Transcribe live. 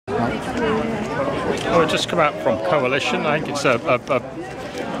just come out from Coalition. I think it's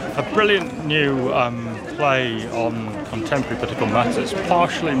a brilliant new play on contemporary political matters,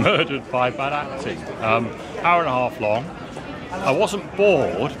 partially murdered by bad acting. Hour and a half long. I wasn't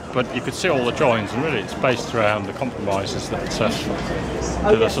bored, but you could see all the joins, and really it's based around the compromises that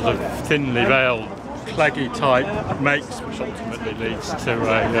the sort of thinly veiled, cleggy type makes, which ultimately leads to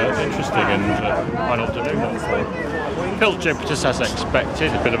an interesting and final denouement for him. Phill Jupitus, as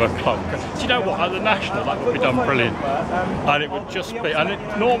expected, a bit of a clunker. Do you know what? At the National, that would be done brilliant, and it would just be.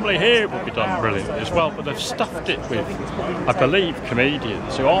 And normally here it would be done brilliantly as well, but they've stuffed it with, I believe,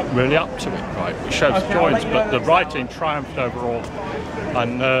 comedians who aren't really up to it, right? Which shows the joints, but the writing triumphed overall,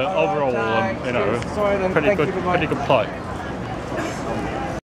 and overall, you know, pretty good play.